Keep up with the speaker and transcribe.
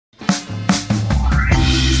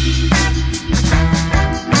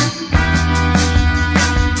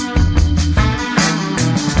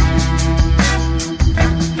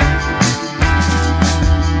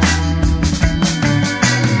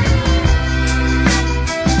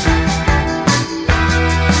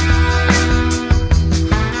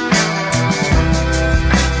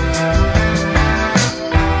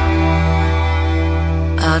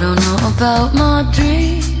about my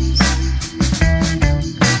dreams.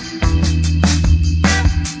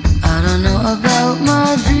 I don't know about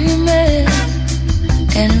my dreaming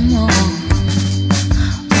anymore.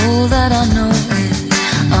 All that I know is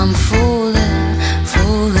I'm falling,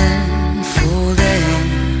 falling, falling.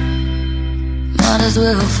 Might as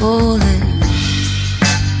well fall in.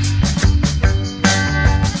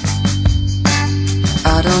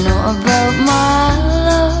 I don't know about my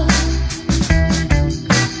love.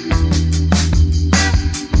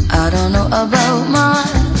 I don't know about my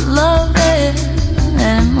loving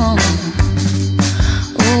anymore.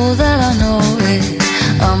 All that I know is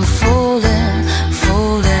I'm falling,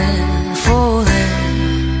 falling, falling.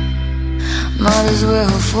 Might as well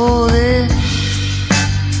fall in.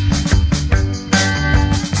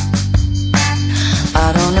 I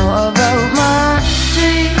don't know about my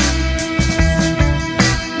dreams.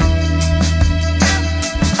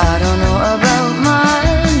 I don't know about my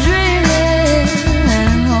dreaming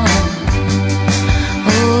anymore.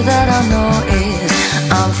 All that I know is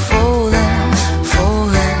I'm falling,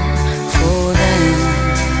 falling, falling,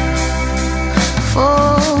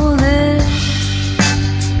 falling.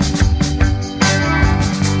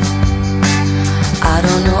 I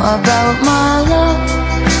don't know about my love.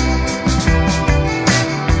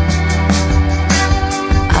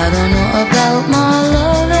 I don't know about my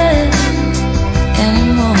loving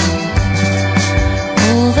anymore.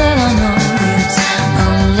 All that I know is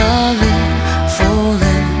I'm loving,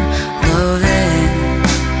 falling, loving.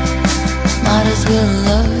 Might as well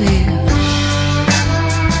love you.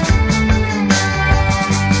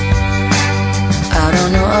 I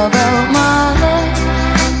don't know about my love.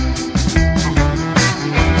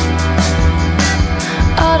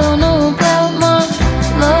 I don't know about my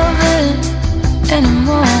loving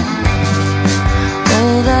anymore.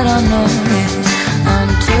 All that I know is I'm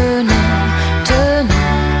turning, turning,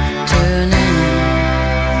 turning.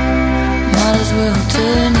 Might as well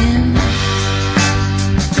turn in.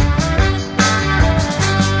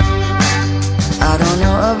 I don't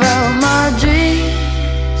know about my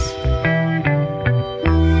dreams.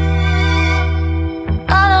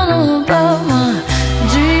 I don't know about my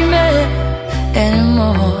dreaming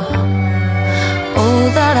anymore. All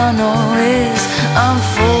that I know is I'm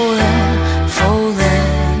falling,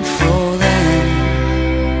 falling, falling.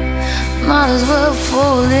 Might as well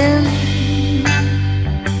fall in.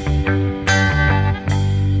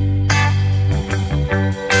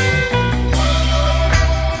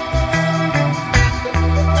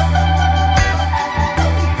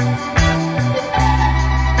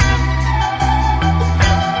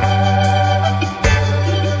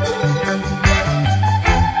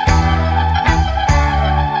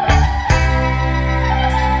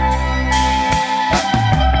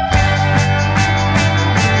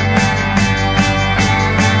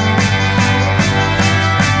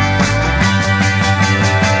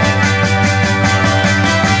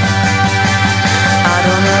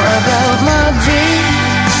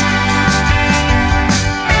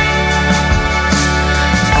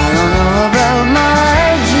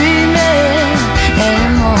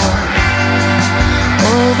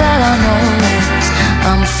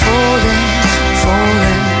 I'm falling,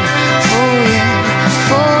 falling, falling,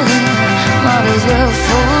 falling. Might as well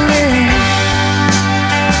fall in.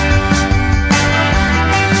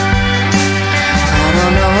 I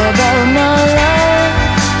don't know about my love.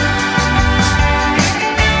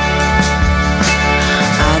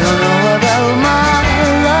 I don't know about my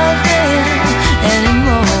loving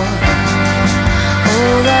anymore.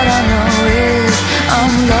 All that I know is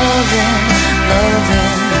I'm loving, loving.